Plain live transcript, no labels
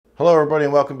Hello everybody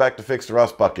and welcome back to Fix the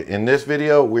Rust Bucket. In this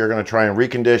video, we are going to try and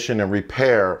recondition and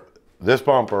repair this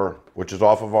bumper, which is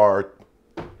off of our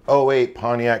 08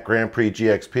 Pontiac Grand Prix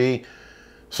GXP.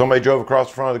 Somebody drove across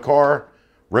the front of the car,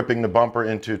 ripping the bumper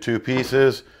into two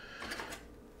pieces,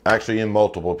 actually in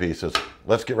multiple pieces.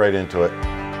 Let's get right into it.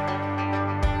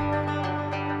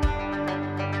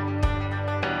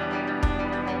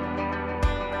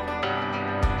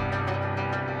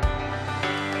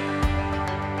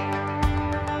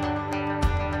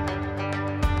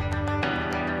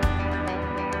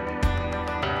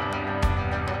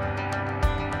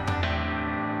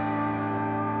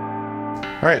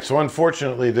 All right, so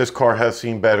unfortunately, this car has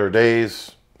seen better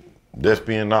days. This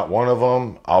being not one of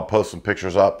them. I'll post some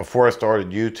pictures up. Before I started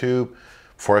doing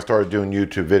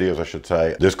YouTube videos, I should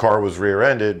say, this car was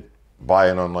rear-ended by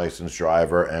an unlicensed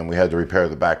driver and we had to repair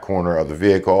the back corner of the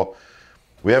vehicle.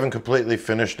 We haven't completely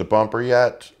finished the bumper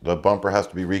yet. The bumper has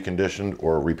to be reconditioned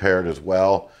or repaired as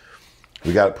well.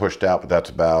 We got it pushed out, but that's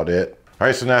about it. All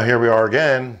right, so now here we are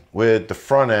again with the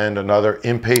front end, another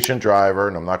impatient driver,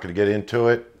 and I'm not gonna get into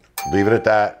it. Leave it at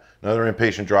that. Another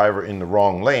impatient driver in the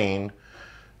wrong lane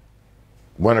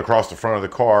went across the front of the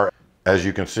car. As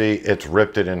you can see, it's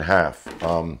ripped it in half.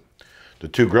 The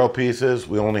two grill pieces,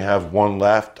 we only have one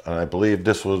left, and I believe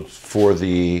this was for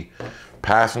the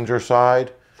passenger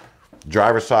side.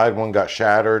 Driver's side one got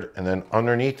shattered, and then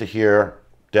underneath here,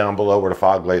 down below where the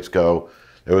fog lights go,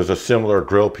 there was a similar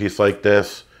grill piece like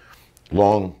this,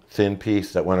 long, thin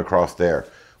piece that went across there.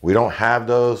 We don't have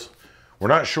those. We're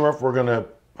not sure if we're gonna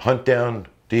hunt down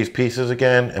these pieces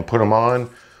again and put them on,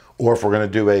 or if we're going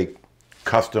to do a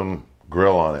custom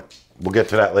grill on it. We'll get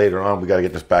to that later on. We got to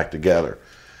get this back together.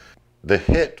 The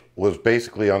hit was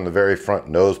basically on the very front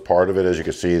nose part of it. As you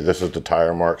can see, this is the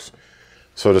tire marks.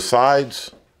 So the sides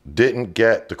didn't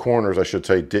get, the corners I should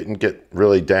say, didn't get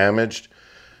really damaged.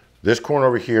 This corner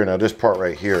over here, now this part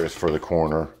right here is for the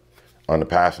corner on the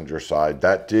passenger side.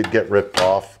 That did get ripped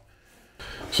off.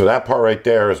 So that part right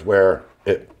there is where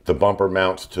the bumper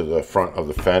mounts to the front of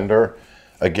the fender.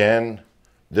 Again,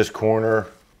 this corner,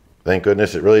 thank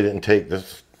goodness it really didn't take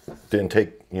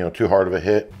too hard of a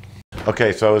hit.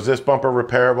 Okay, so is this bumper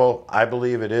repairable? I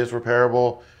believe it is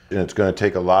repairable, and it's going to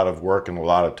take a lot of work and a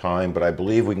lot of time, but I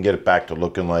believe we can get it back to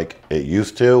looking like it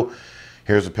used to.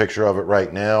 Here's a picture of it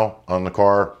right now on the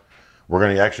car. We're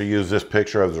going to actually use this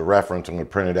picture as a reference. I'm going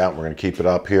to print it out and we're going to keep it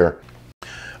up here.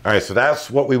 All right, so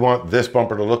that's what we want this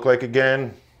bumper to look like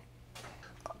again.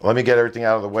 Let me get everything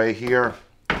out of the way here,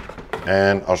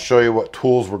 and I'll show you what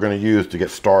tools we're going to use to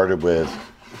get started with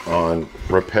on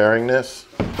repairing this.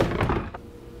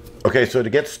 Okay, so to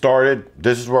get started,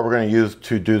 this is what we're going to use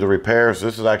to do the repairs.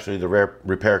 This is actually the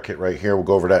repair kit right here. We'll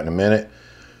go over that in a minute.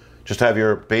 Just have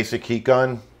your basic heat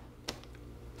gun.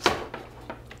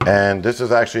 And this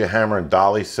is actually a hammer and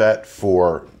dolly set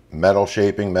for metal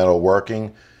shaping, metal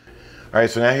working. All right,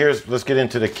 so now let's get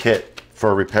into the kit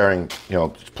for repairing,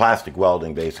 plastic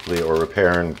welding basically, or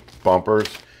repairing bumpers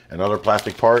and other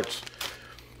plastic parts.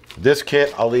 This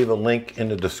kit, I'll leave a link in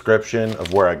the description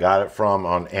of where I got it from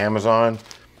on Amazon.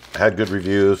 I had good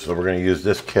reviews, so we're going to use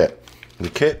this kit. The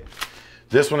kit,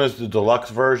 this one is the deluxe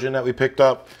version that we picked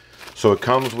up. So it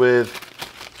comes with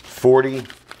 40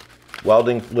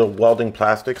 little welding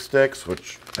plastic sticks,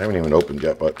 which I haven't even opened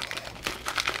yet, but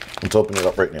let's open it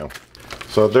up right now.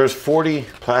 So there's 40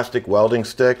 plastic welding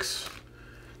sticks.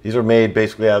 These are made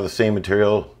basically out of the same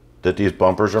material that these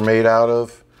bumpers are made out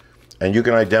of. And you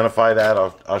can identify that.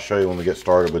 I'll show you when we get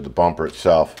started with the bumper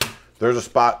itself. There's a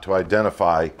spot to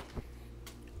identify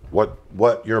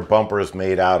what your bumper is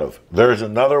made out of. There's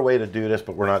another way to do this,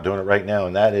 but we're not doing it right now,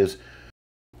 and that is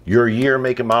your year,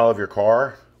 make, and model of your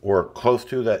car, or close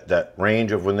to that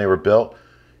range of when they were built.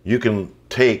 You can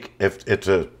take, if it's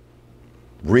a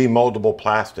remoldable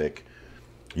plastic,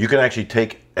 you can actually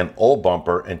take an old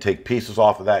bumper and take pieces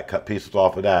off of that, cut pieces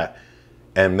off of that,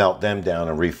 and melt them down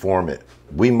and reform it.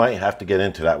 We might have to get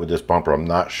into that with this bumper. I'm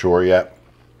not sure yet,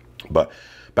 but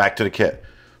back to the kit.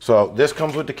 So this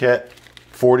comes with the kit,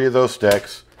 40 of those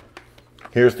sticks.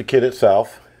 Here's the kit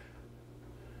itself.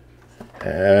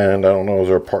 And I don't know, is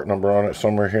there a part number on it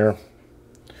somewhere here?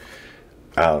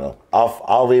 I don't know.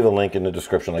 I'll leave a link in the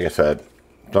description, like I said.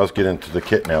 Let's get into the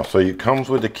kit now. So it comes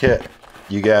with the kit.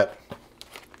 You get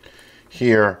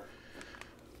here,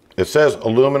 it says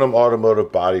aluminum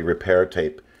automotive body repair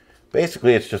tape.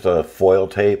 Basically, it's just a foil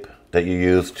tape that you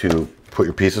use to put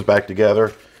your pieces back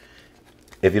together.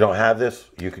 If you don't have this,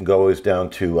 you can go always down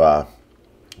to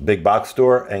big box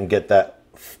store and get that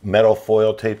metal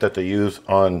foil tape that they use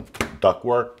on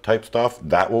ductwork type stuff.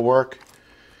 That will work.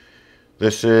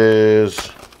 This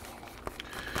is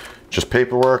just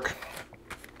paperwork.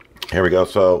 Here we go.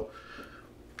 So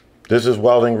this is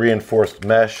welding reinforced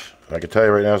mesh. I can tell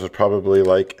you right now, this is probably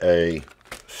like a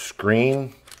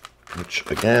screen, which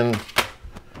again,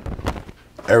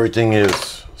 everything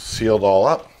is sealed all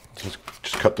up.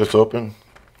 Just cut this open.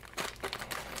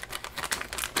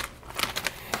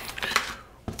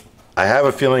 I have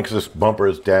a feeling, because this bumper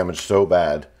is damaged so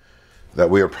bad, that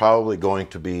we are probably going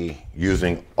to be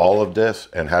using all of this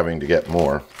and having to get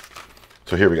more.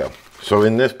 So here we go. So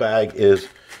in this bag is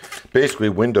basically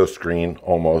window screen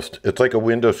almost. It's like a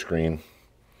window screen.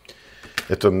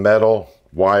 It's a metal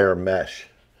wire mesh.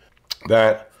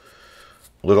 That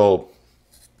little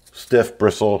stiff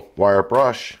bristle wire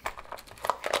brush.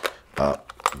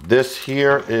 This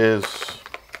here is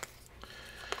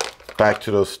back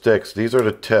to those sticks. These are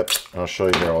the tips. I'll show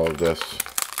you here all of this.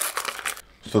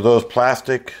 So those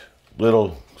plastic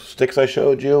little sticks I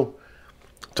showed you,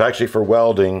 it's actually for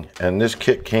welding, and this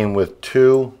kit came with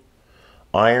 2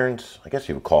 irons. I guess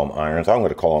you would call them irons. I'm going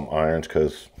to call them irons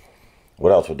because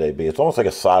what else would they be? It's almost like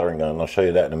a soldering gun. I'll show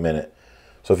you that in a minute.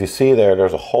 So if you see there,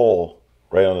 there's a hole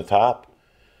right on the top,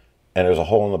 and there's a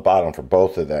hole in the bottom for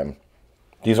both of them.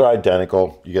 These are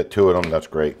identical. You get 2 of them, that's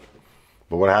great.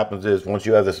 But what happens is, once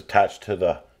you have this attached to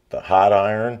the hot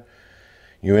iron,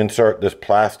 you insert this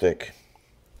plastic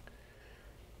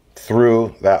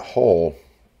through that hole.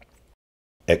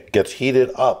 It gets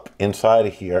heated up inside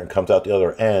of here and comes out the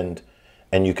other end,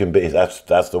 and you can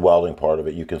that's the welding part of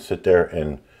it. You can sit there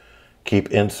and keep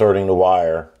inserting the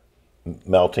wire,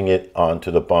 melting it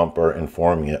onto the bumper and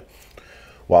forming it,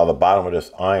 while the bottom of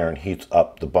this iron heats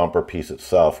up the bumper piece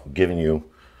itself, giving you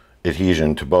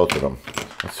adhesion to both of them.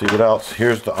 Let's see what else.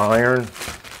 Here's the iron.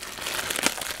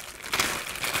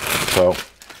 So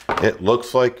it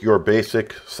looks like your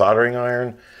basic soldering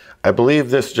iron. I believe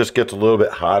this just gets a little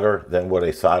bit hotter than what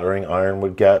a soldering iron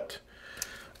would get.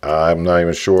 I'm not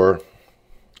even sure.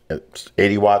 It's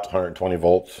 80 watts, 120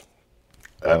 volts.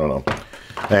 I don't know.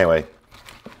 Anyway,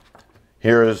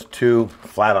 here is 2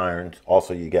 flat irons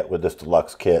also you get with this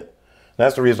deluxe kit. And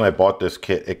that's the reason I bought this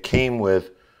kit. It came with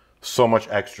so much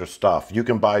extra stuff. You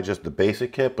can buy just the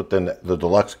basic kit, but then the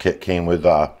deluxe kit came with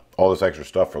all this extra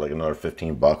stuff for like another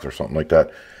 15 bucks or something like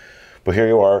that. But here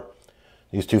you are.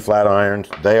 These 2 flat irons,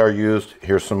 they are used.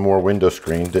 Here's some more window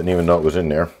screen. Didn't even know it was in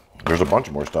there. There's a bunch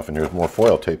of more stuff in here. There's more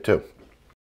foil tape too.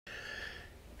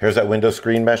 Here's that window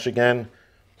screen mesh again.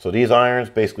 So these irons,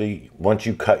 basically, once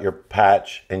you cut your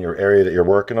patch in your area that you're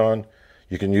working on,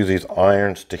 you can use these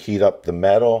irons to heat up the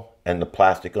metal and the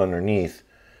plastic underneath,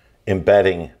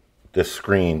 embedding this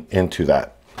screen into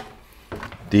that.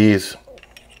 These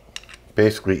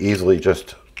basically easily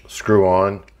just screw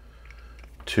on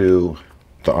to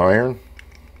the iron.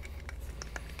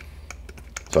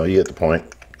 So you get the point.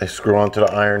 They screw onto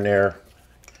the iron there,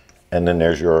 and then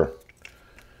there's your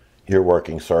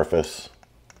working surface.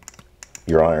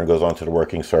 Your iron goes onto the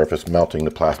working surface, melting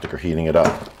the plastic or heating it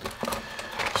up.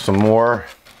 Some more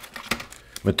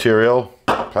material,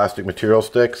 plastic material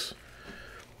sticks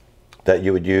that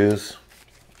you would use.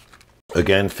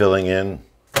 Again, filling in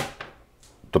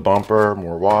the bumper,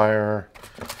 more wire,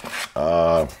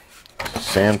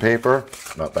 sandpaper,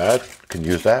 not bad, can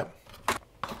use that.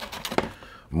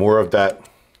 More of that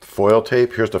foil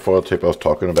tape. Here's the foil tape I was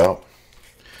talking about.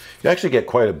 You actually get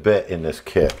quite a bit in this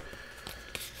kit.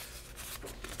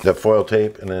 That foil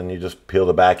tape, and then you just peel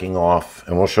the backing off,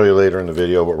 and we'll show you later in the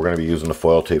video what we're going to be using the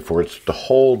foil tape for. It's to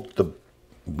hold the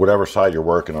whatever side you're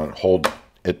working on, hold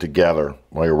it together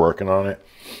while you're working on it.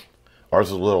 Ours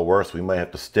is a little worse. We might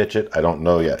have to stitch it. I don't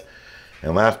know yet.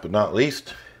 And last but not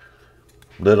least,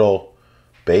 little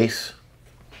base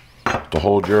to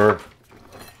hold your,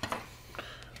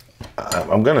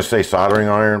 I'm going to say soldering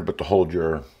iron, but to hold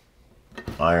your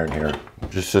iron here.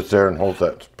 Just sits there and holds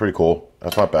that. It's pretty cool.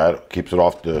 That's not bad. It keeps it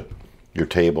off your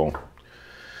table.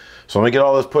 So let me get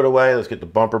all this put away. Let's get the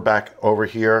bumper back over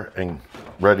here and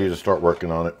ready to start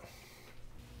working on it.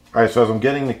 All right, so as I'm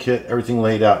getting the kit, everything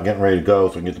laid out and getting ready to go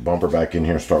so I can get the bumper back in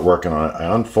here and start working on it,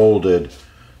 I unfolded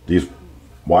these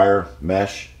wire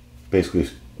mesh, basically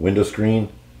window screen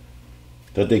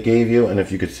that they gave you. And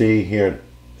if you could see here,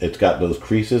 it's got those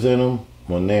creases in them.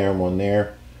 One there and one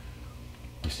there.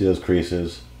 You see those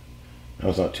creases? That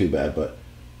was not too bad, but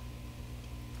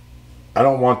I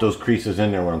don't want those creases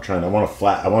in there when I'm trying. I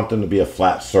want them to be a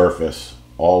flat surface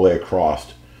all the way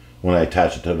across when I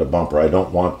attach it to the bumper. I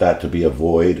don't want that to be a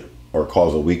void or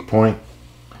cause a weak point.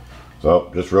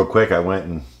 So just real quick, I went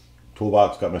and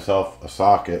toolbox, got myself a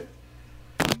socket,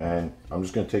 and I'm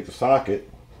just going to take the socket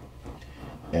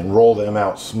and roll them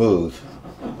out smooth,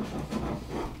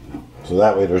 so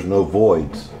that way there's no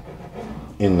voids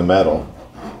in the metal.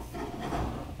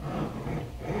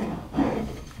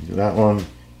 Do that one.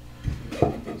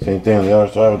 Same thing on the other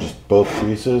side with just both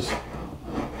creases.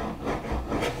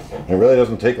 It really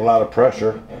doesn't take a lot of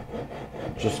pressure.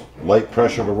 Just light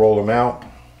pressure to roll them out.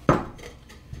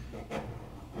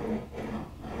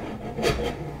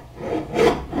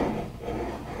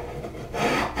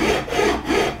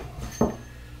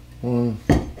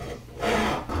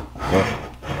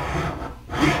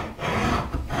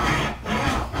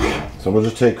 So we'll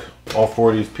just take all 4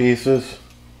 of these pieces,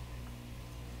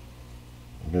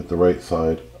 get the right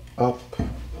side up.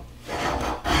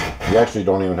 You actually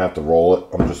don't even have to roll it.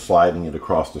 I'm just sliding it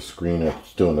across the screen.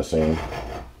 It's doing the same.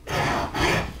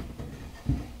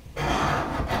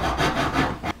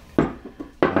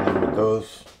 And then with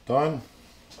those done,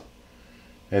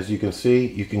 as you can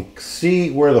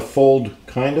see where the fold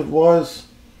kind of was.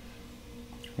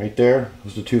 Right there,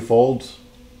 those are 2 folds.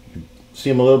 You can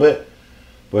see them a little bit.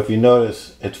 But if you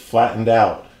notice, it's flattened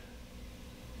out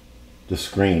the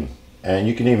screen. And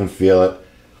you can even feel it.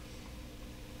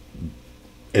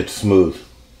 It's smooth.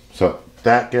 So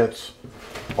that gets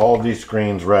all of these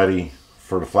screens ready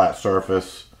for the flat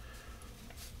surface.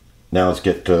 Now let's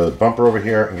get the bumper over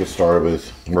here and get started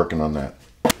with working on that.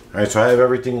 Alright, so I have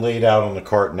everything laid out on the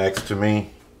cart next to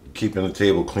me, keeping the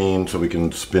table clean so we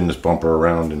can spin this bumper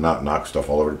around and not knock stuff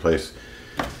all over the place.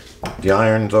 The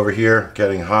iron's over here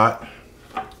getting hot.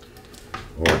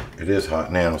 Or it is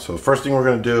hot now. So the first thing we're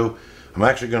going to do, I'm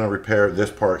actually going to repair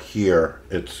this part here.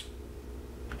 It's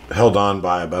held on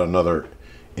by about another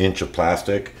inch of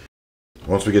plastic.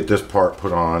 Once we get this part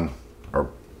put on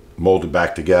or molded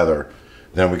back together,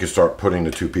 then we can start putting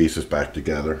the 2 pieces back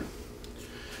together.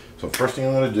 So first thing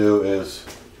I'm going to do is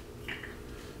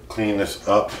clean this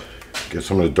up, get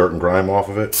some of the dirt and grime off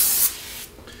of it.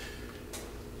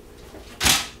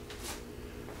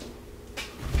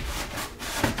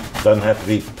 Doesn't have to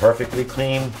be perfectly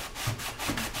clean,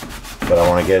 but I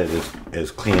want to get it as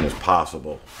clean as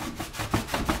possible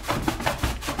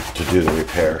to do the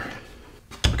repair.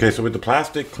 Okay, so with the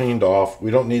plastic cleaned off,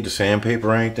 we don't need the sandpaper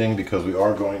or anything because we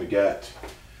are going to get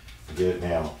it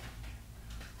now.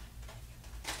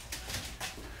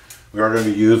 We are going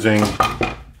to be using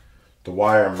the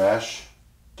wire mesh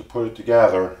to put it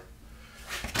together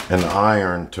and the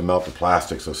iron to melt the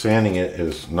plastic. So sanding it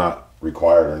is not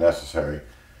required or necessary.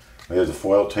 There's the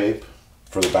foil tape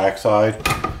for the backside.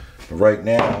 But right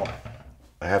now,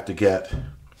 I have to get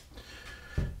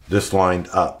this lined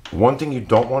up. One thing you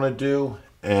don't want to do,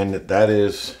 and that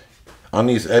is on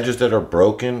these edges that are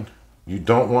broken, you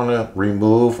don't want to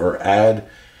remove or add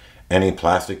any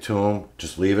plastic to them.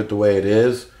 Just leave it the way it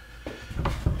is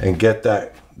and get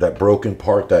that broken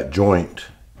part, that joint,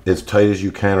 as tight as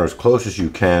you can or as close as you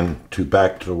can to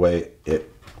back to the way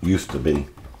it used to be,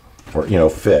 or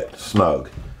fit snug.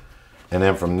 And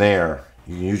then from there,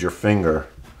 you can use your finger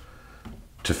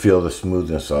to feel the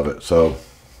smoothness of it. So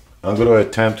I'm going to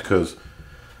attempt, because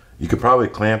we could probably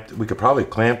clamp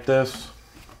this,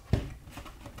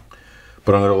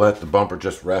 but I'm going to let the bumper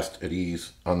just rest at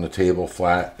ease on the table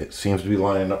flat. It seems to be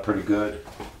lining up pretty good.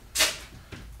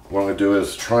 What I'm going to do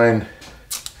is just going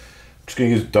to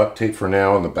use duct tape for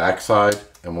now on the back side,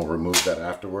 and we'll remove that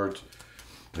afterwards.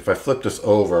 If I flip this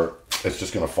over, it's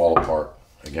just going to fall apart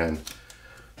again.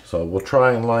 So we'll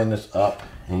try and line this up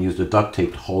and use the duct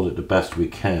tape to hold it the best we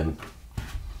can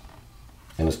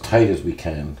and as tight as we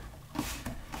can.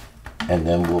 And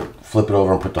then we'll flip it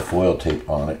over and put the foil tape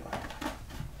on it.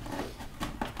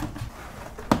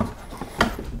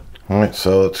 All right,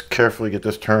 so let's carefully get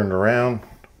this turned around.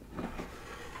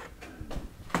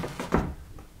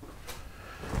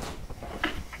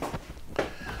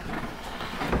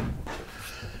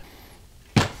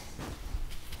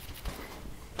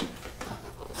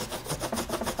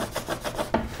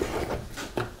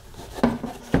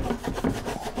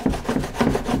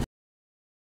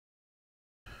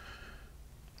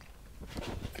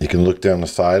 You can look down the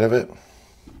side of it.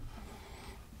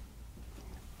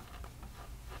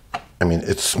 I mean,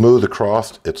 it's smooth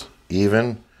across, it's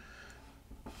even.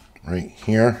 Right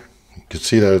here, you can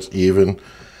see that it's even.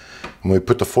 When we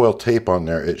put the foil tape on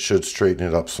there, it should straighten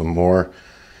it up some more.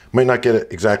 Might not get it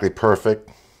exactly perfect.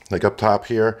 Like up top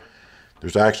here,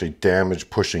 there's actually damage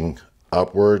pushing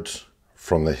upwards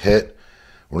from the hit.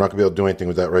 We're not gonna be able to do anything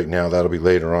with that right now. That'll be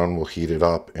later on. We'll heat it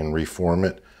up and reform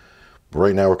it. But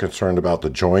right now we're concerned about the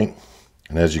joint.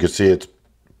 And as you can see, it's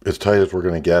as tight as we're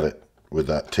gonna get it with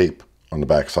that tape on the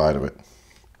back side of it.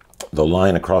 The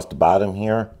line across the bottom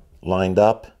here, lined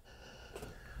up.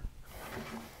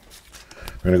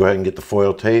 We're gonna go ahead and get the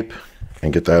foil tape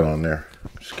and get that on there.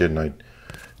 Just get an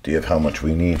idea of how much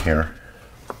we need here.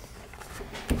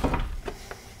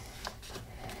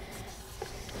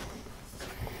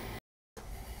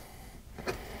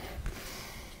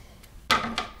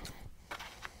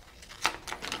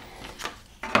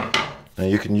 Now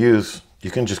you can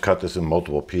just cut this in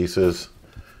multiple pieces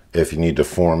if you need to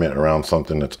form it around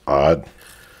something that's odd.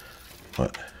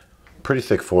 But pretty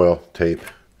thick foil tape.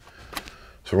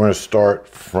 So we're going to start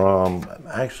from, I'm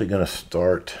actually going to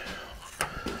start,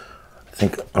 I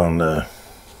think on the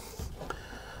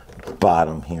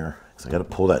bottom here. So I got to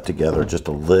pull that together just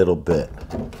a little bit.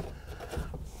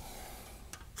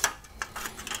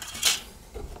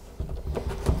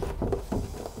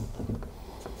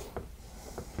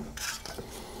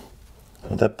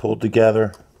 Get that pulled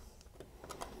together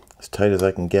as tight as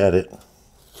I can get it.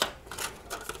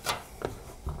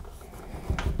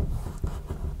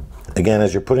 Again,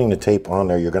 as you're putting the tape on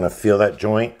there, you're going to feel that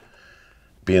joint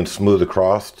being smooth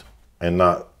across and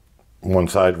not one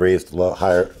side raised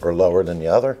higher or lower than the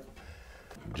other.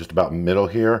 Just about middle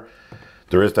here,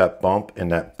 there is that bump and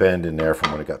that bend in there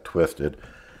from when it got twisted,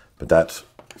 but that's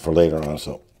for later on.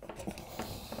 So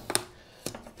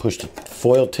push the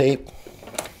foil tape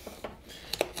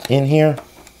in here.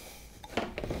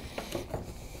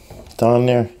 It's on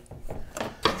there.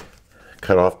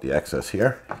 Cut off the excess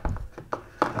here.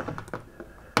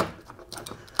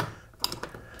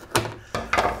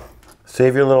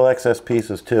 Save your little excess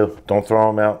pieces too. Don't throw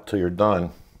them out till you're done. You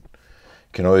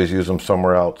can always use them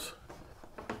somewhere else.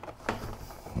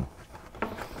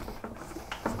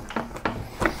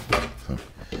 So,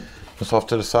 this off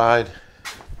to the side.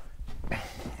 All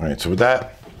right, so with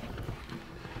that,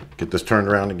 get this turned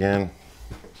around again.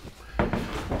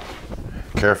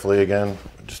 Carefully again.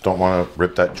 Just don't want to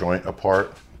rip that joint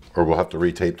apart or we'll have to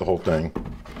retape the whole thing.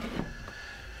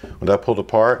 With that pulled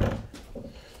apart,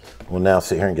 we'll now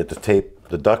sit here and get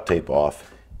the duct tape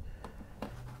off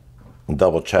and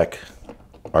double check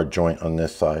our joint on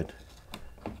this side.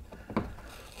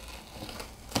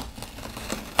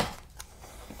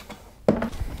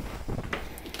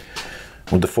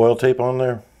 With the foil tape on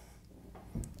there,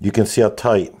 you can see how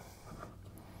tight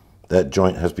that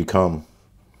joint has become.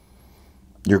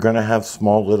 You're going to have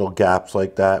small little gaps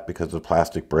like that because the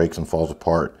plastic breaks and falls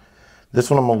apart. This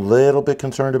one I'm a little bit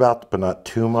concerned about, but not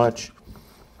too much.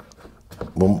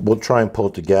 We'll try and pull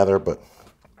it together, but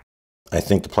I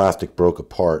think the plastic broke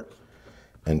apart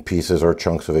and pieces or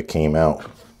chunks of it came out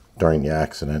during the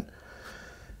accident.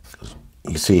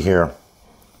 You see here,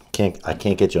 I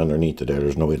can't get you underneath it there.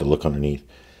 There's no way to look underneath.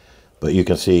 But you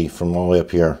can see from all the way up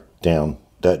here down,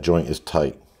 that joint is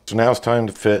tight. So now it's time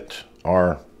to fit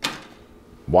our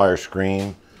wire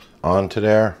screen onto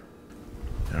there.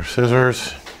 Our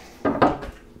scissors.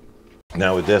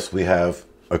 Now with this we have,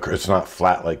 it's not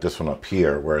flat like this one up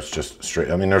here where it's just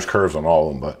straight. I mean, there's curves on all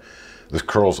of them, but this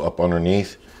curls up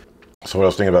underneath. So what I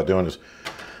was thinking about doing is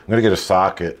I'm gonna get a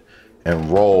socket and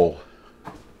roll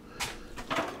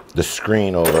the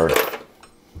screen over.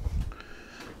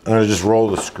 I'm gonna just roll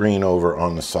the screen over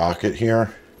on the socket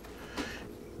here,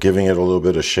 giving it a little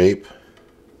bit of shape.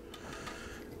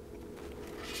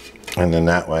 And then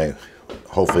that way,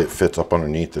 hopefully it fits up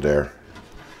underneath of there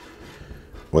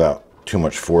without too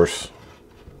much force.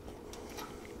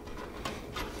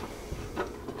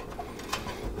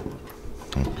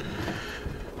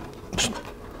 Just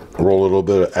roll a little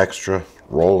bit of extra,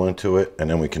 roll into it, and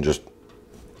then we can just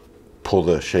pull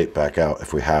the shape back out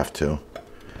if we have to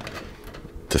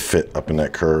fit up in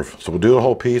that curve. So we'll do the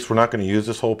whole piece. We're not going to use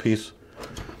this whole piece,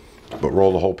 but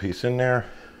roll the whole piece in there.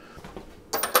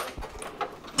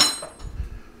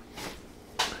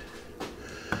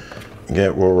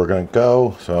 Get where we're going to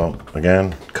go. So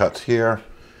again, cuts here.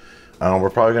 We're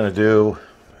probably going to do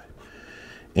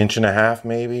 1.5 inches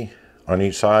maybe on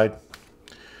each side.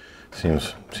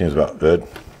 Seems about good.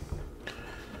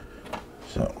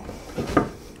 So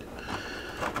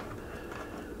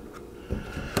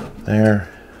there,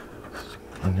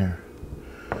 in there.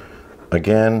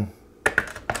 Again,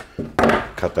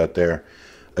 cut that there.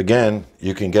 Again,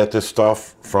 you can get this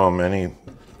stuff from any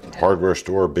hardware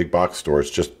store, big box store.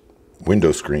 It's just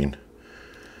window screen.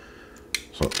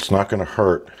 So it's not going to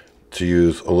hurt to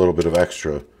use a little bit of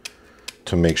extra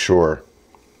to make sure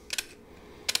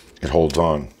it holds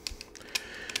on.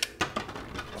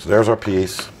 So there's our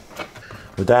piece.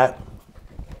 With that,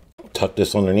 tuck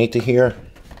this underneath of here.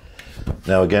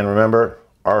 Now again, remember,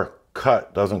 our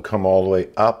cut doesn't come all the way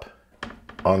up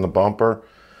on the bumper,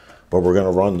 but we're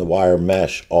going to run the wire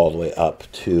mesh all the way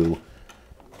up to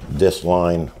this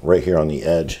line right here on the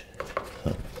edge.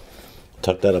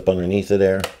 Tuck that up underneath of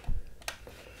there.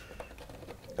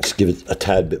 Just give it a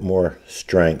tad bit more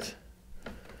strength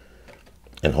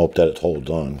and hope that it holds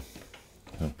on.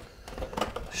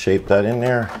 Shape that in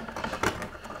there.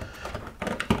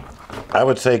 I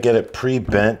would say get it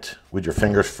pre-bent with your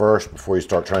fingers first before you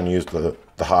start trying to use the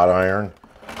hot iron.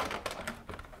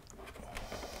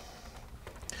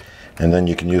 And then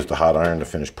you can use the hot iron to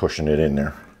finish pushing it in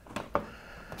there.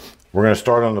 We're going to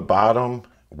start on the bottom,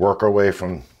 work our way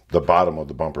from the bottom of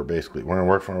the bumper, basically. We're going to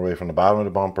work our way from the bottom of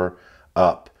the bumper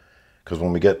up, because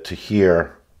when we get to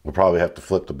here, we'll probably have to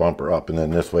flip the bumper up, and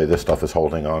then this way this stuff is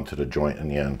holding on to the joint in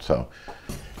the end. So,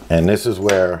 and this is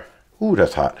where, ooh,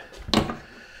 that's hot.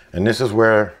 And this is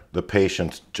where the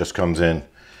patience just comes in.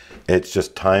 It's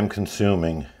just time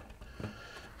consuming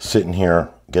sitting here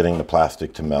getting the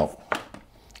plastic to melt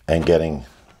and getting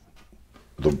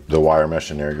the wire mesh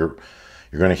in there. You're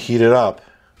going to heat it up,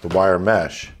 the wire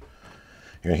mesh.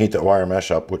 You're going to heat that wire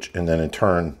mesh up, and then in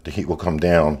turn the heat will come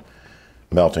down,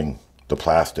 melting the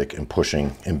plastic and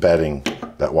pushing, embedding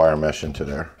that wire mesh into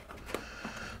there.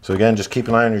 So again, just keep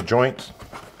an eye on your joints,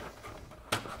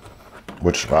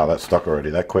 which, wow, that's stuck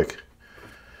already that quick.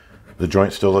 The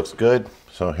joint still looks good.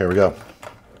 So here we go.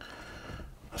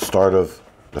 Start of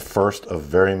the first of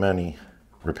very many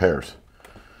repairs.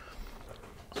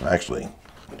 So actually,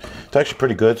 it's actually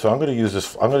pretty good. So I'm going to use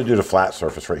this. I'm going to do the flat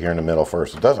surface right here in the middle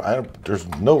first. There's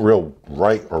no real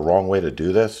right or wrong way to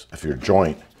do this if your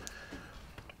joint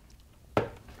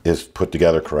is put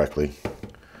together correctly.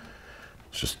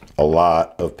 It's just a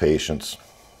lot of patience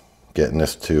getting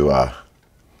this to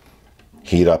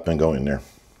heat up and go in there.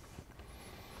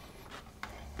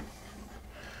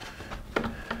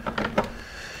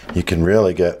 You can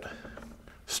really get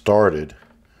started,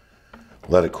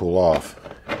 let it cool off.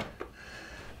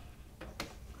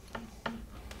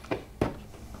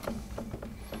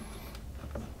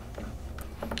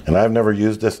 And I've never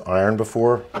used this iron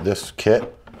before, this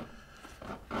kit.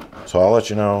 So I'll let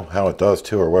you know how it does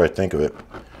too, or what I think of it.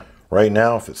 Right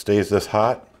now, if it stays this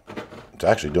hot, it's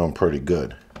actually doing pretty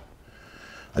good.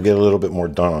 I'll get a little bit more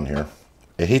done on here.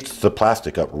 It heats the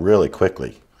plastic up really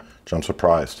quickly, which I'm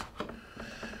surprised.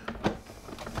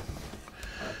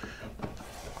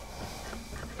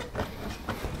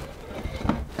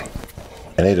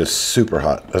 And it is super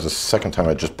hot. That's the second time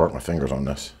I just burnt my fingers on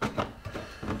this.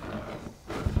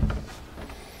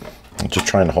 I'm just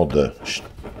trying to hold the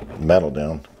metal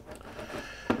down.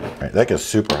 All right, that gets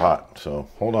super hot, so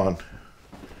hold on.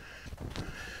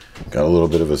 Got a little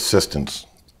bit of assistance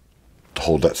to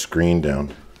hold that screen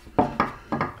down.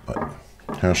 But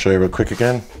I'll show you real quick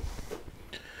again.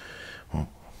 Well,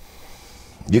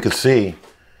 you can see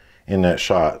in that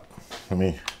shot, let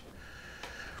me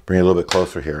bring it a little bit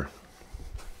closer here.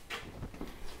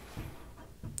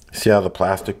 See how the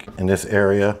plastic in this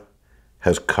area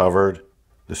has covered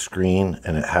the screen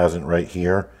and it hasn't right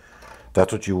here?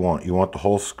 That's what you want. You want the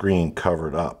whole screen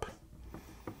covered up,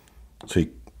 so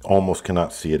you almost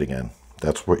cannot see it again.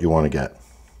 That's what you want to get.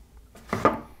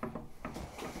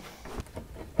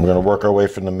 We're going to work our way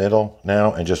from the middle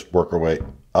now and just work our way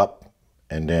up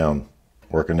and down,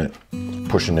 working it,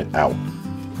 pushing it out.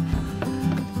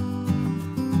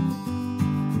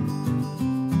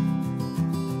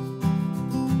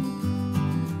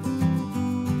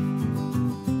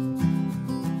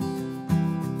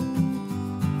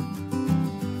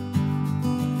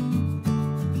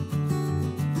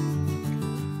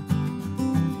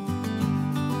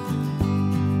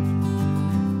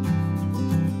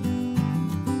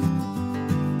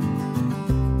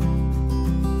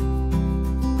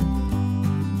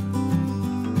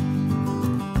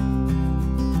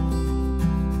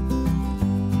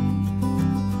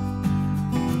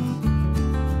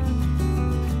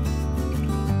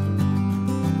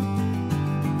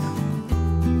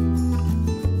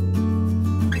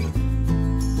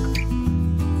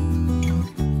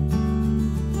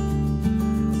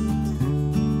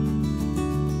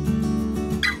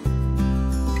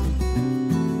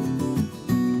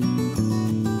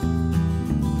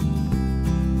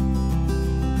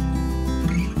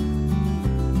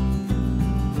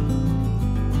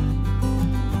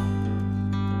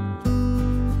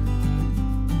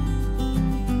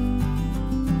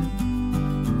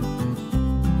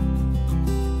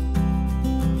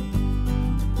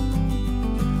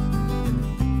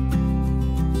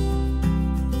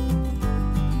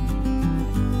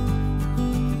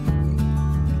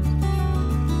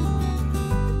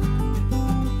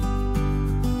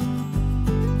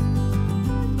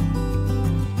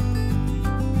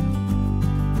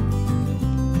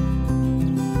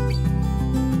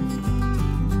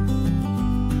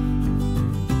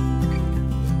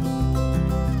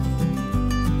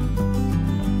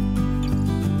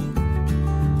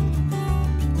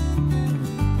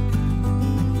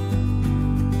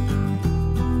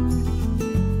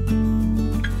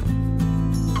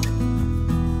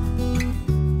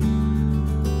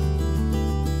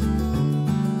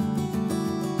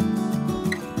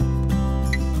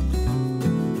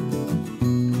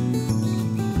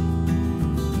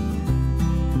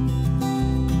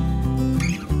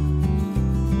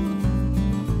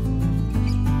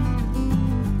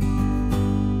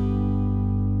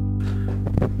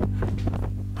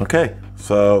 Okay,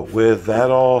 so with that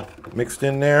all mixed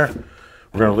in there,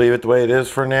 we're gonna leave it the way it is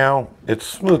for now. It's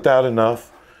smoothed out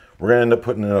enough. We're gonna end up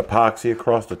putting an epoxy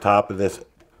across the top of this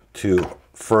to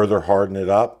further harden it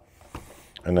up.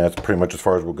 And that's pretty much as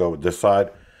far as we'll go with this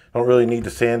side. Don't really need to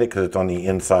sand it because it's on the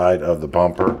inside of the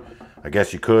bumper. I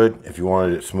guess you could if you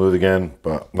wanted it smooth again,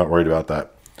 but I'm not worried about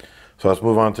that. So let's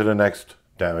move on to the next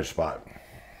damaged spot.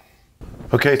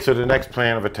 Okay, so the next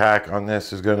plan of attack on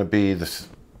this is gonna be the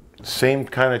same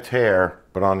kind of tear,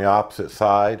 but on the opposite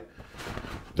side.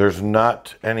 There's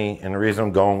not any, and the reason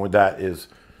I'm going with that is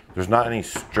there's not any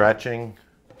stretching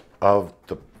of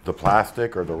the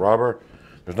plastic or the rubber.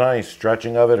 There's not any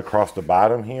stretching of it across the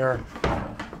bottom here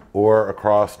or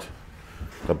across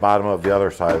the bottom of the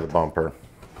other side of the bumper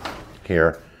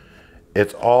here.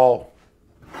 It's all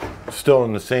still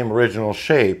in the same original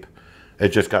shape. It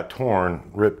just got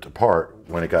torn, ripped apart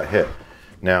when it got hit.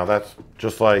 Now that's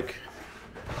just like,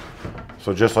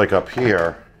 so just like up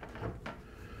here,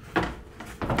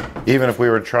 even if we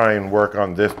were to try and work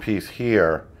on this piece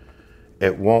here,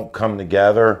 it won't come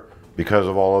together because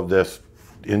of all of this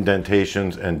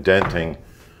indentations and denting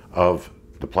of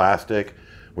the plastic,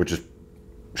 which is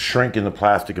shrinking the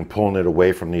plastic and pulling it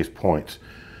away from these points.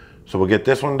 So we'll get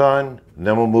this one done, and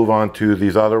then we'll move on to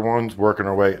these other ones, working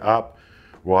our way up.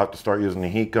 We'll have to start using the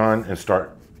heat gun and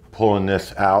start pulling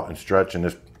this out and stretching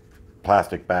this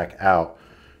plastic back out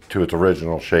to its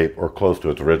original shape or close to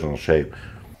its original shape.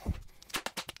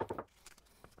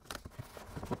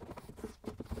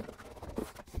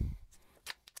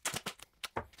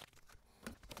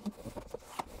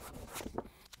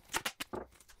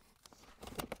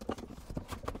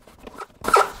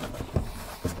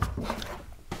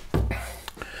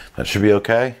 That should be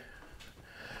okay.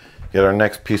 Get our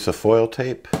next piece of foil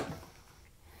tape.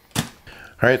 All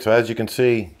right, so as you can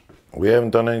see, we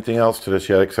haven't done anything else to this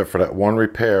yet except for that one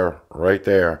repair right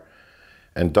there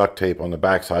and duct tape on the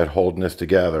backside holding this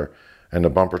together. And the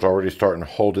bumper's already starting to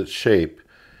hold its shape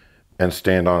and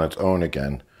stand on its own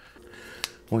again.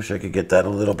 Wish I could get that a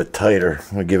little bit tighter.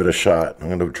 I'm gonna give it a shot. I'm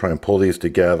gonna try and pull these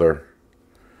together.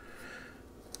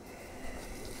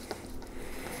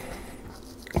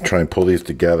 Try and pull these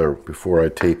together before I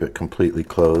tape it completely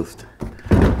closed.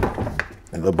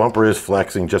 And the bumper is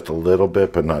flexing just a little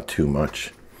bit, but not too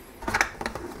much.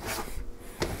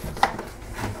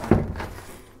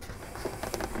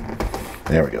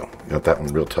 There we go. Got that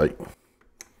one real tight.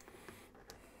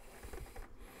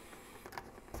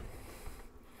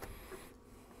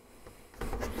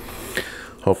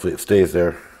 Hopefully it stays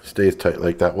there, stays tight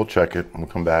like that. We'll check it and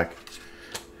we'll come back.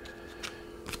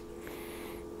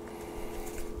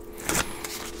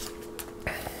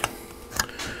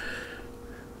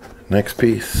 Next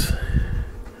piece.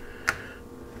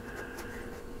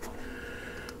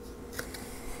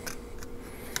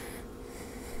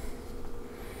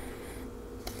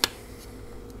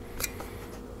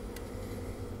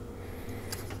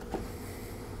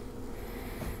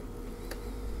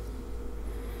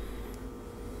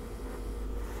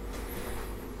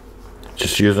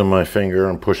 Just using my finger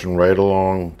and pushing right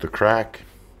along the crack.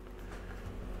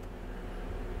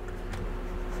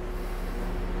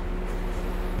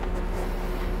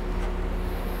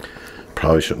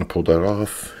 Probably shouldn't have pulled that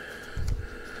off.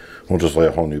 We'll just lay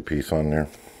a whole new piece on there.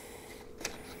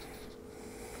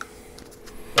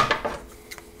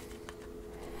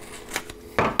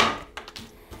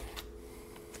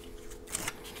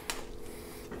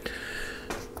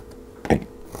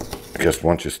 I guess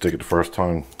once you stick it the first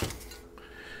time,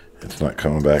 it's not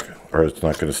coming back, or it's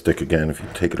not going to stick again if you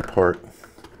take it apart.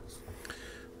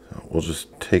 So we'll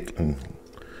just take and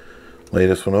lay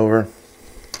this one over.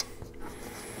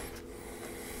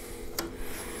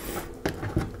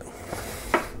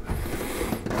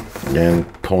 Again,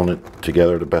 pulling it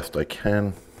together the best I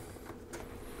can.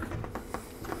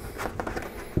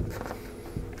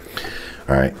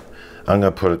 All right, I'm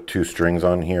gonna put 2 strings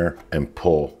on here and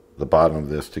pull the bottom of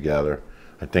this together.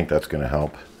 I think that's gonna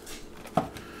help.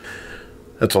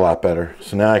 That's a lot better.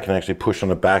 So now I can actually push on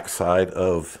the back side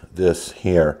of this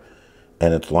here,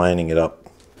 and it's lining it up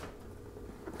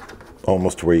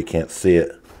almost to where you can't see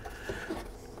it.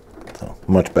 So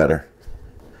much better.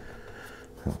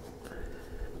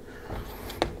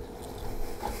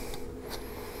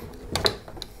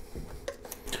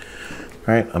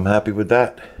 All right, I'm happy with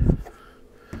that.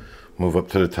 Move up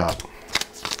to the top.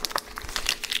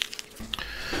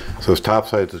 So this top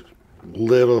side's a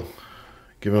little,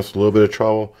 giving us a little bit of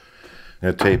trouble.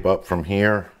 I'm gonna tape up from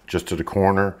here just to the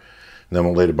corner, and then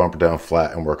we'll lay the bumper down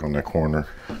flat and work on that corner.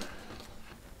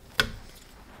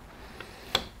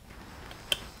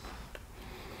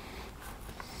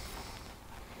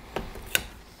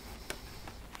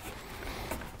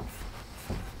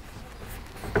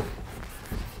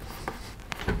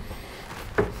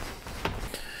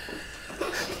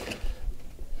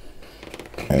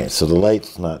 right, so the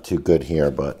light's not too good here,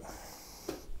 but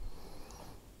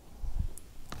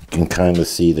you can kind of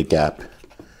see the gap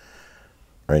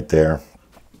right there.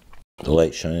 The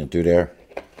light shining through there.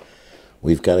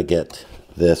 We've got to get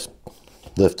this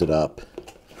lifted up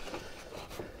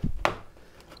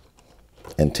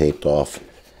and taped off.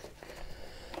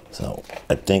 So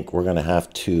I think we're going to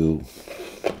have to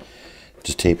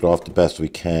just tape it off the best we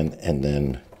can and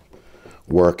then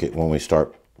work it when we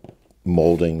start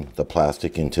molding the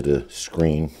plastic into the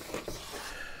screen.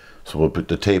 So we'll put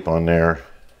the tape on there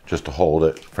just to hold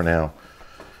it for now.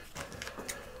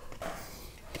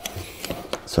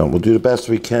 So we'll do the best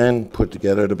we can, put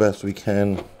together the best we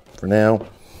can for now,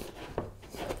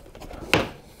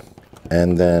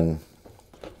 and then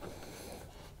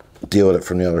deal with it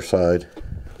from the other side.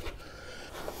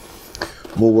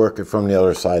 We'll work it from the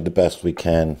other side the best we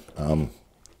can.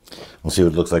 We'll see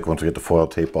what it looks like once we get the foil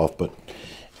tape off, but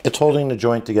it's holding the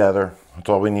joint together. That's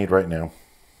all we need right now.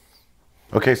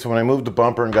 Okay, so when I moved the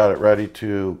bumper and got it ready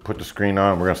to put the screen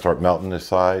on, we're gonna start melting this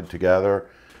side together.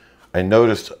 I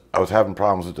noticed I was having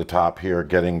problems at the top here,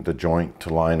 getting the joint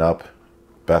to line up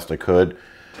best I could.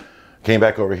 Came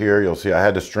back over here, you'll see I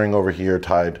had the string over here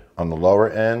tied on the lower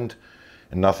end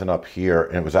and nothing up here.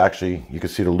 And it was actually, you can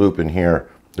see the loop in here.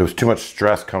 There was too much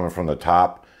stress coming from the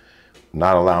top,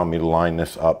 not allowing me to line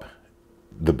this up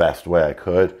the best way I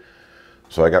could.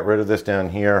 So I got rid of this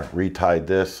down here, retied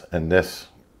this, and this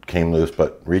came loose,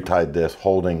 but retied this,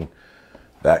 holding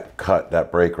that cut, that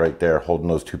break right there, holding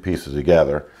those two pieces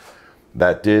together.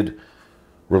 That did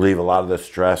relieve a lot of the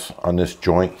stress on this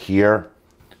joint here.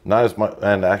 Not as much,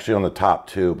 and actually on the top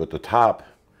too, but the top,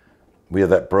 we have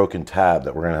that broken tab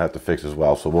that we're gonna have to fix as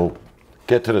well. So we'll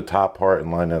get to the top part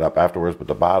and line that up afterwards, but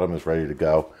the bottom is ready to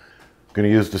go. I'm gonna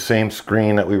use the same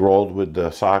screen that we rolled with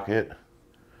the socket,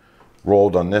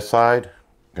 rolled on this side.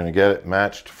 Gonna get it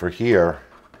matched for here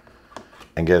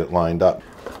and get it lined up.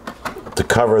 To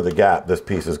cover the gap, this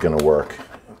piece is gonna work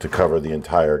to cover the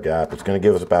entire gap. It's gonna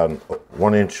give us about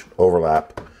 1 inch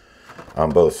overlap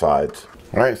on both sides.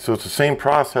 All right, so it's the same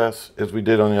process as we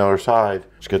did on the other side.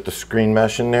 Just get the screen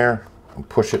mesh in there and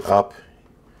push it up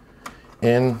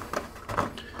in.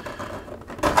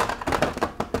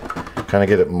 Kind of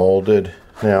get it molded.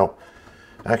 Now,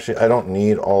 actually, I don't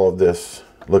need all of this,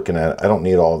 looking at it, I don't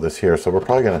need all of this here, so we're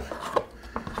probably gonna,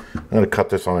 I'm gonna cut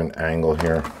this on an angle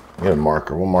here. Get a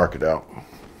marker, we'll mark it out.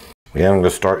 Again, I'm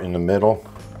gonna start in the middle,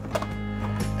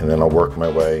 and then I'll work my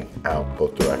way out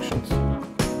both directions.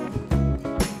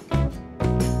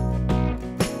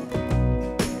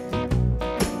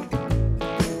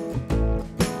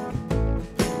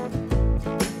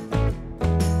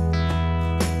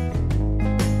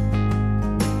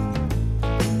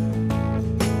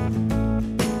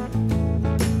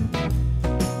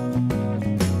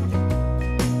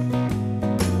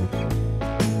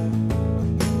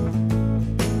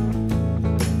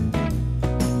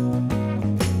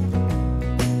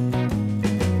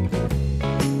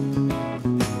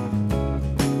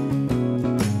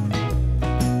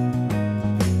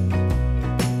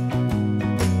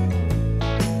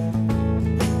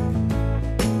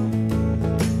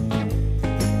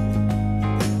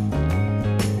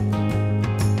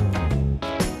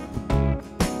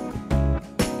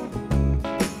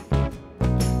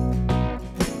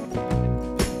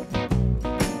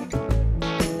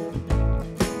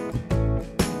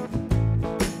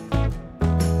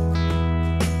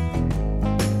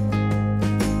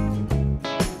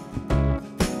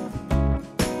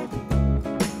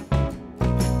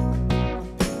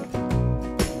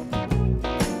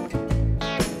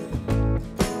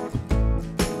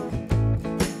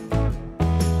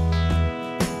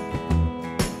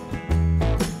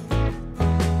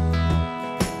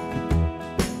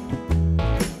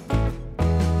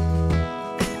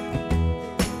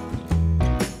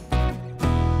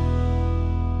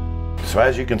 So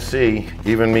as you can see,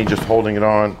 even me just holding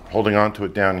on to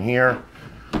it down here,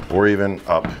 or even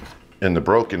up in the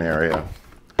broken area,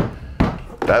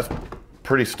 that's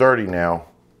pretty sturdy now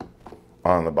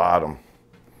on the bottom.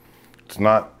 It's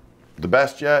not the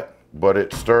best yet, but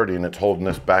it's sturdy and it's holding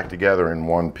this back together in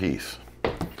one piece.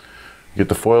 Get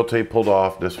the foil tape pulled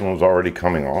off. This one was already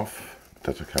coming off.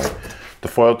 That's okay. The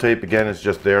foil tape, again, is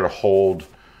just there to hold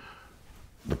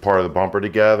the part of the bumper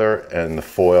together, and the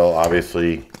foil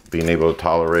obviously being able to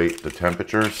tolerate the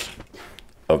temperatures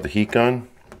of the heat gun.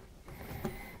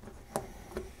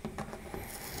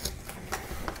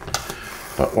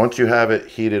 But once you have it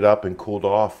heated up and cooled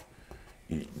off,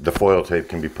 the foil tape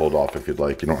can be pulled off if you'd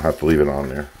like. You don't have to leave it on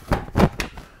there.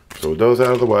 So with those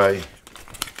out of the way,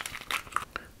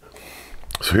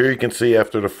 so here you can see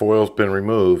after the foil's been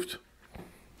removed,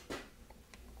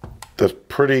 that's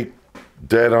pretty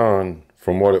dead on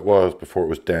from what it was before it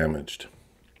was damaged.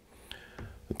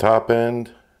 The top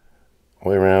end,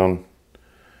 all the way around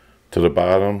to the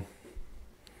bottom,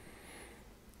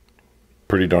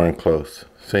 pretty darn close.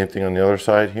 Same thing on the other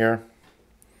side here.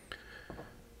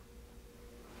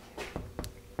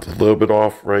 It's a little bit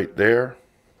off right there.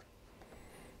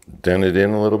 Dented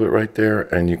in a little bit right there,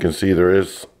 and you can see there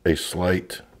is a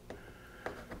slight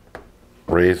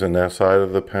raise in that side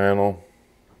of the panel.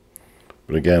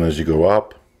 But again, as you go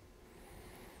up,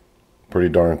 pretty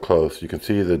darn close. You can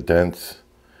see the dents,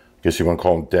 I guess you want to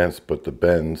call them dents, but the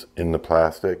bends in the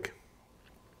plastic.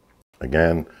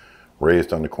 Again,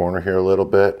 raised on the corner here a little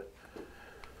bit.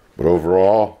 But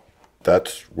overall,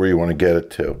 that's where you want to get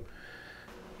it to.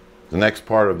 The next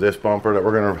part of this bumper that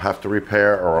we're going to have to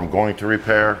repair, or I'm going to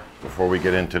repair before we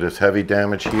get into this heavy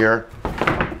damage here,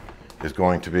 is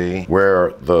going to be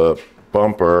where the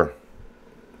bumper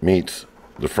meets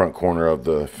the front corner of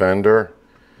the fender.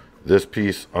 This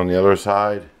piece on the other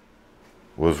side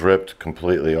was ripped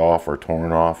completely off or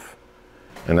torn off,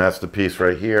 and that's the piece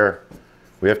right here.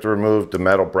 We have to remove the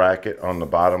metal bracket on the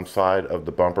bottom side of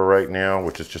the bumper right now,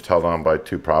 which is just held on by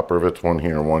two prop rivets, one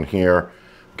here and one here.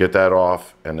 Get that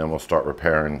off, and then we'll start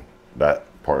repairing that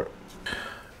part.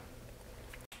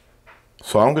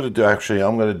 So I'm going to do, actually,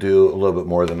 I'm going to do a little bit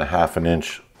more than a 1/2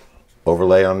 inch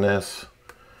overlay on this.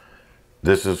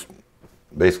 This is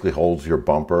basically holds your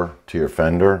bumper to your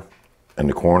fender in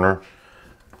the corner.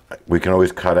 We can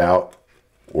always cut out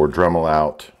or Dremel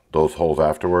out those holes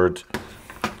afterwards.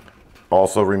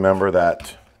 Also remember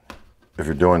that if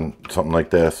you're doing something like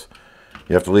this,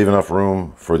 you have to leave enough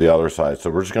room for the other side. So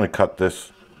we're just going to cut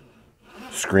this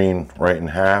screen right in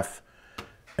half,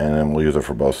 and then we'll use it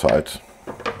for both sides.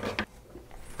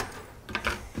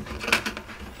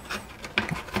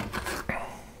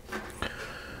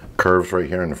 Curves right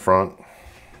here in the front,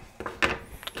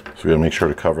 so we gotta make sure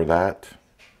to cover that.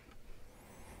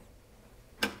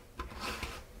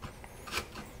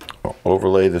 I'll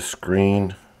overlay the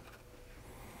screen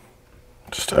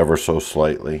just ever so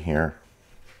slightly here,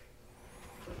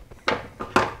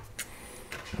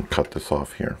 and cut this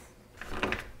off here.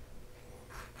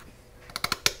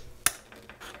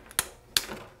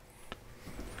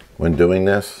 When doing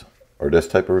this, or this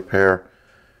type of repair,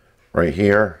 right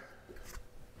here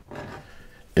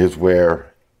is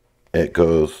where it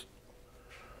goes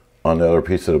on the other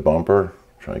piece of the bumper.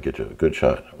 I'm trying to get you a good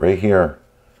shot. Right here,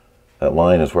 that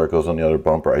line is where it goes on the other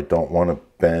bumper. I don't want to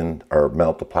bend or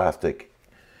melt the plastic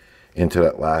into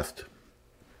that last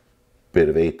bit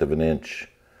of 1/8 of an inch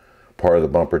part of the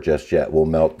bumper just yet. We'll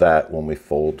melt that when we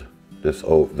fold this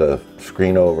over, the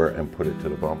screen over, and put it to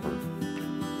the bumper.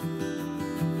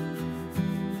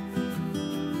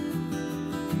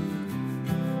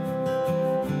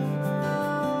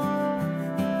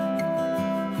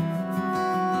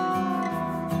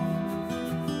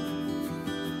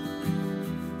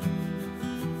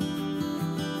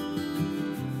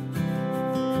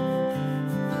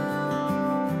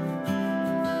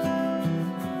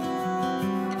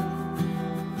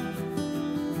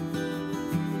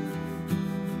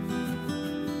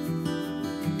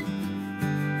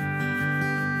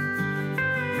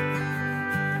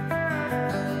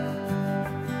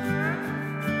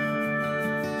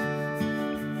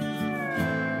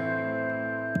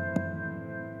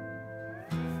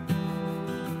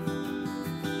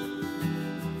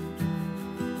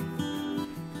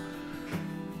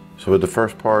 So with the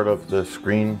first part of the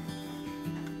screen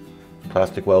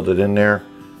plastic welded in there,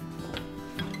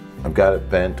 I've got it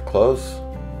bent close,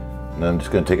 and I'm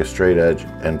just going to take a straight edge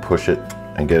and push it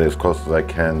and get as close as I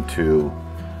can to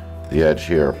the edge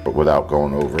here, but without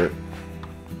going over it.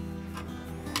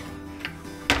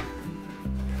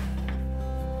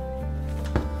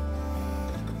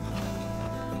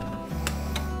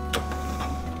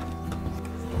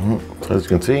 As you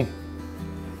can see,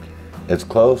 it's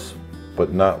close,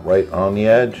 but not right on the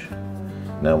edge.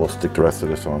 Now we'll stick the rest of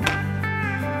this on.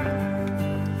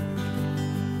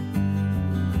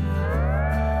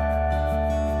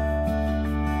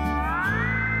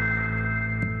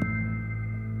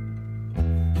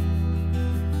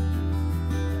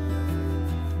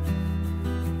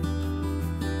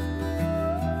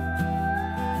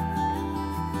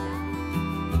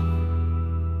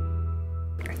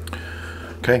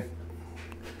 Okay,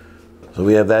 so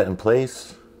we have that in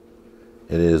place.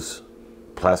 It is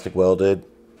plastic welded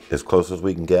as close as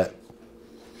we can get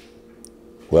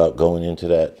without going into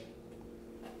that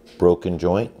broken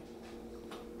joint.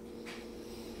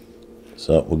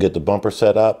 So we'll get the bumper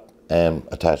set up and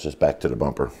attach this back to the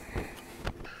bumper.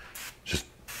 Just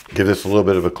give this a little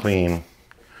bit of a clean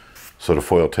so the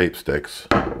foil tape sticks.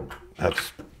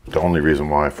 That's the only reason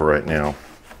why for right now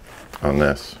on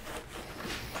this.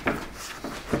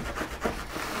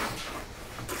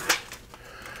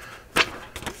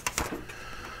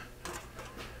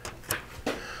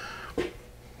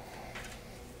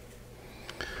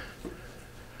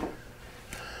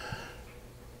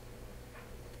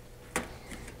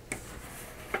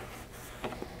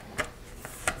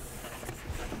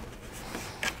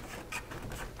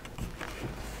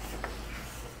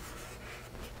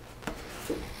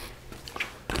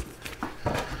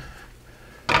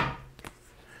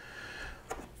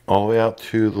 All the way out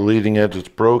to the leading edge it's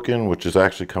broken, which is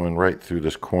actually coming right through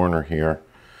this corner here.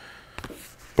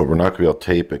 But we're not going to be able to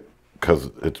tape it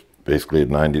because it's basically at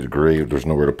 90 degree. There's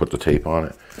nowhere to put the tape on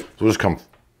it. So we'll just come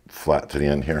flat to the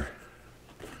end here.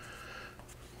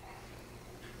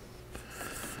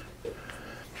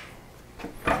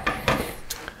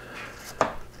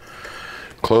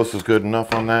 Close is good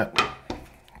enough on that.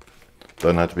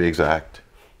 Doesn't have to be exact.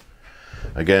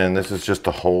 Again, this is just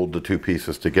to hold the two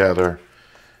pieces together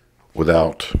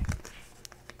without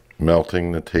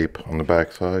melting the tape on the back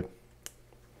side.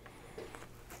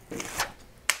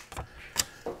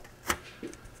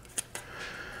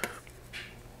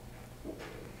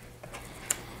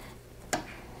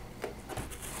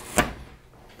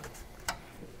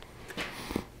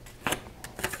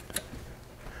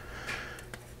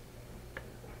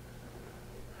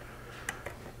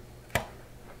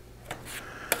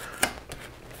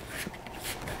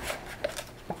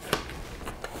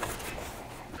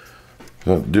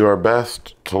 So do our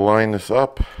best to line this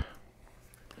up.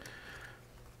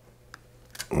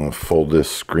 I'm going to fold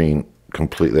this screen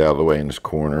completely out of the way in this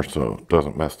corner so it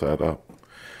doesn't mess that up.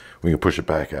 We can push it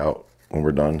back out when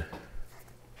we're done.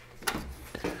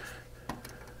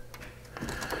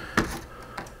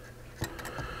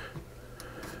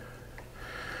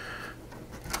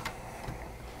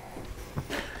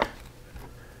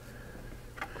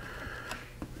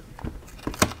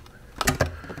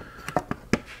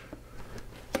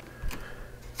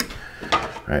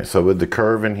 All right, so with the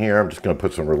curve in here, I'm just going to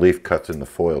put some relief cuts in the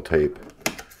foil tape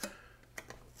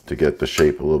to get the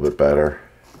shape a little bit better.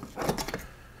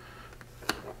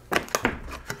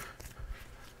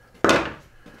 All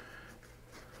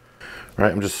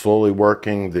right, I'm just slowly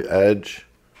working the edge,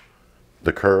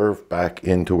 the curve, back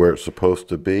into where it's supposed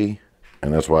to be.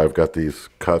 And that's why I've got these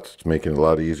cuts. It's making it a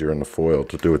lot easier in the foil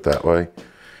to do it that way.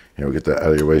 You know, get that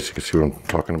out of your way so you can see what I'm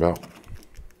talking about.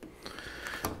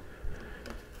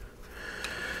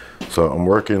 So I'm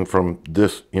working from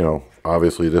this, you know,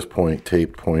 obviously this point,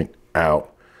 tape point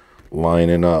out,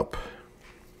 lining up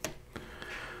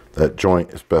that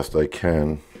joint as best I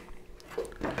can.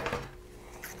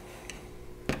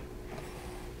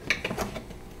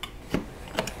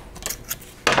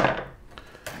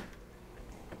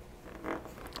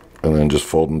 And then just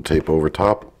folding the tape over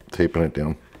top, taping it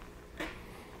down.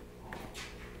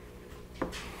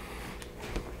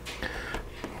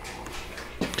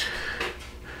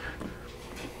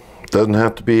 Doesn't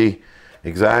have to be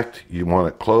exact. You want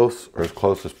it close or as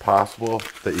close as possible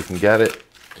that you can get it.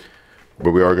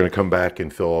 But we are going to come back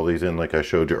and fill all these in like I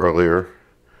showed you earlier.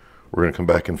 We're going to come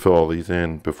back and fill all these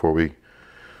in before we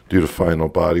do the final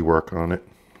body work on it.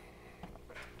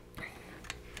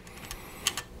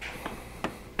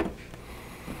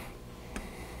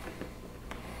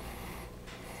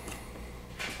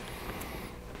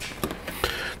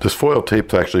 This foil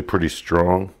tape's actually pretty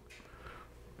strong.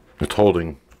 It's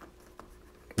holding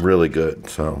really good,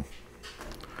 so.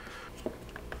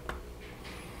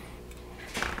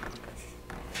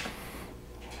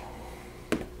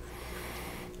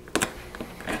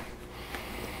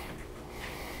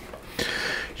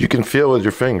 You can feel with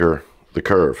your finger the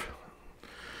curve.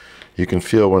 You can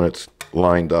feel when it's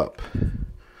lined up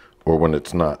or when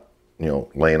it's not, you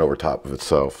know, laying over top of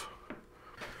itself.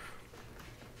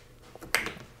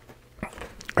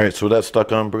 All right, so that's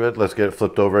stuck on good. Let's get it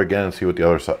flipped over again and see what the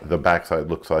other side, the back side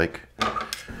looks like.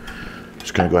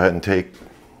 Just gonna go ahead and take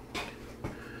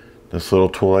this little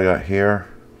tool I got here,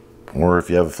 or if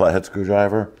you have a flathead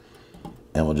screwdriver,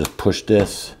 and we'll just push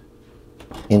this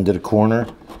into the corner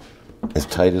as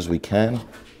tight as we can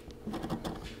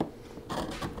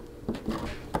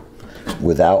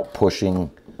without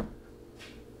pushing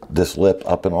this lip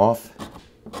up and off.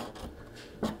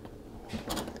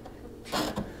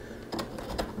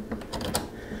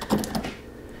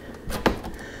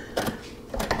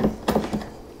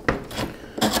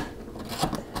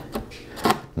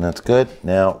 And that's good.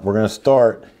 Now we're going to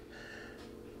start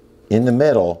in the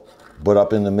middle, but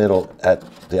up in the middle at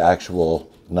the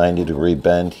actual 90-degree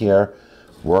bend here.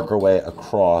 Work our way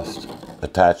across,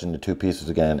 attaching the two pieces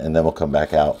again, and then we'll come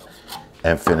back out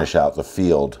and finish out the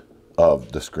field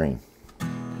of the screen.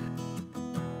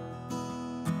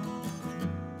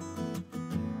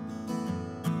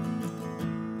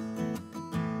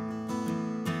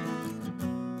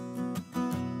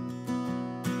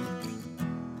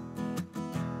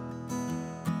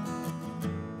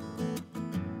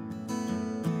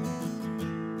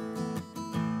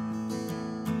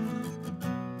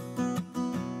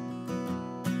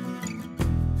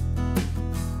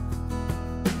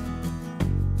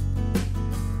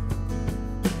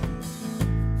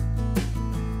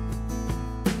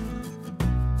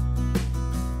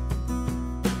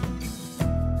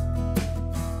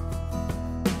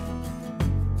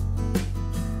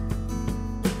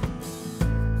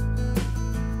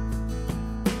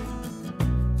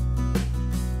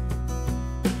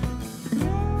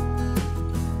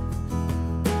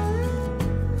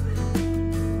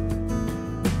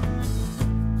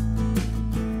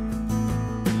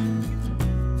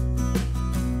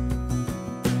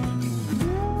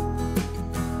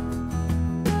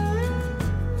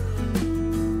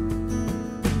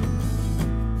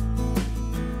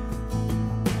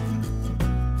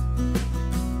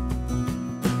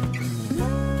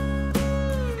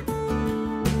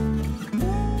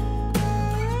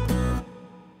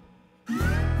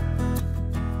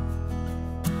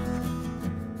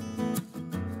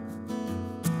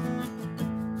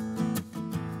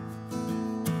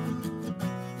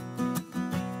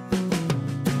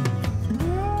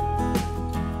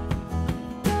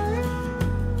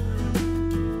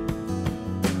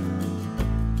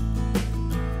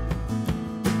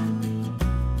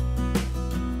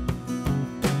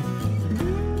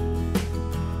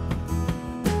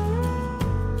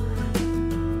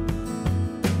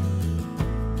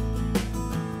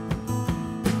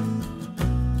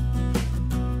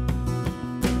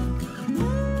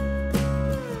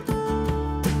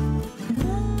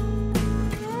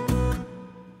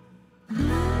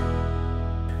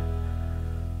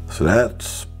 So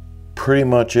that's pretty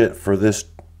much it for this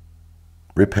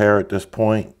repair at this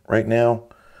point right now.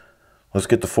 Let's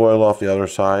get the foil off the other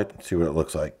side and see what it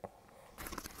looks like.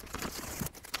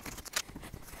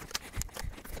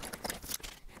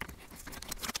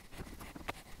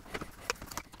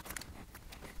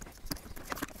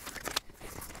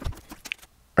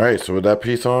 All right, so with that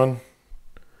piece on,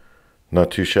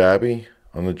 not too shabby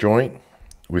on the joint.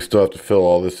 We still have to fill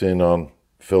all this in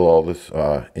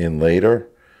in later,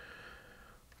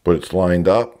 but it's lined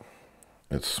up.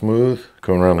 It's smooth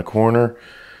going around the corner.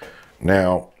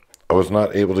 Now, I was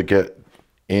not able to get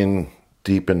in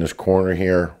deep in this corner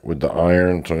here with the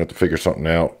iron, so I'm going to have to figure something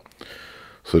out.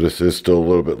 So this is still a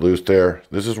little bit loose there.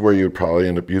 This is where you'd probably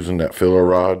end up using that filler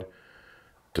rod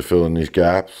to fill in these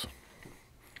gaps.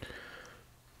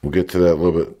 We'll get to that a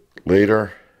little bit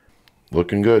later.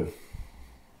 Looking good.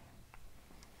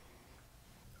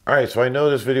 Alright, so I know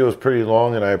this video is pretty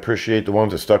long and I appreciate the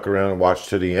ones that stuck around and watched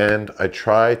to the end. I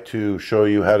try to show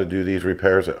you how to do these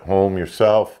repairs at home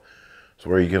yourself,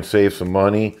 so where you can save some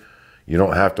money. You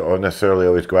don't have to necessarily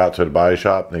always go out to the body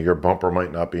shop. Now, your bumper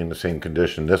might not be in the same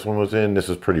condition this one was in. This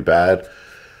is pretty bad.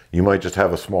 You might just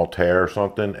have a small tear or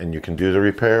something and you can do the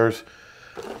repairs.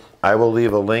 I will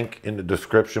leave a link in the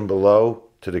description below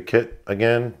to the kit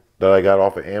again that I got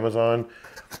off of Amazon.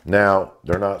 Now,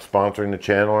 they're not sponsoring the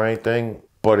channel or anything,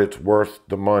 but it's worth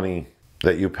the money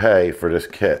that you pay for this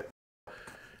kit.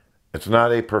 It's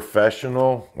not a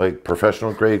professional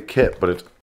grade kit, but it's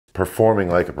performing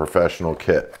like a professional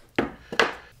kit.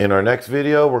 In our next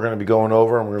video, we're going to be going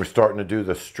over and we're going to be starting to do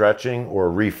the stretching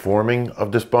or reforming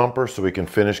of this bumper so we can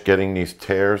finish getting these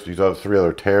tears, these other 3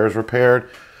 other tears repaired.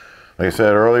 Like I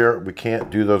said earlier, we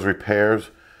can't do those repairs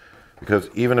because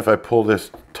even if I pull this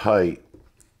tight,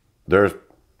 there's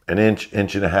an inch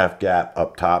and a half gap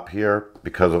up top here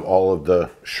because of all of the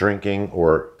shrinking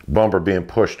or bumper being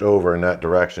pushed over in that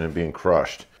direction and being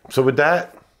crushed. So with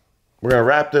that, we're going to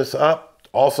wrap this up.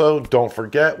 Also, don't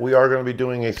forget, we are going to be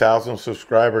doing a 1,000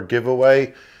 subscriber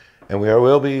giveaway, and we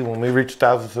will be, when we reach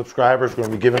 1,000 subscribers, we're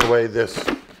going to be giving away this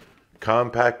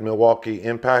compact Milwaukee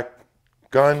impact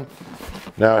gun.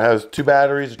 Now it has 2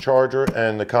 batteries, a charger,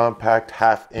 and the compact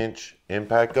 1/2-inch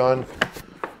impact gun.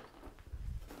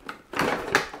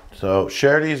 So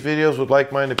share these videos with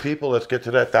like-minded people. Let's get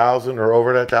to that 1,000 or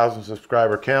over that 1,000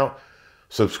 subscriber count.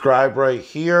 Subscribe right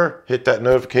here. Hit that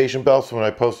notification bell so when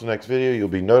I post the next video, you'll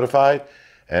be notified.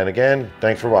 And again,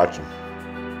 thanks for watching.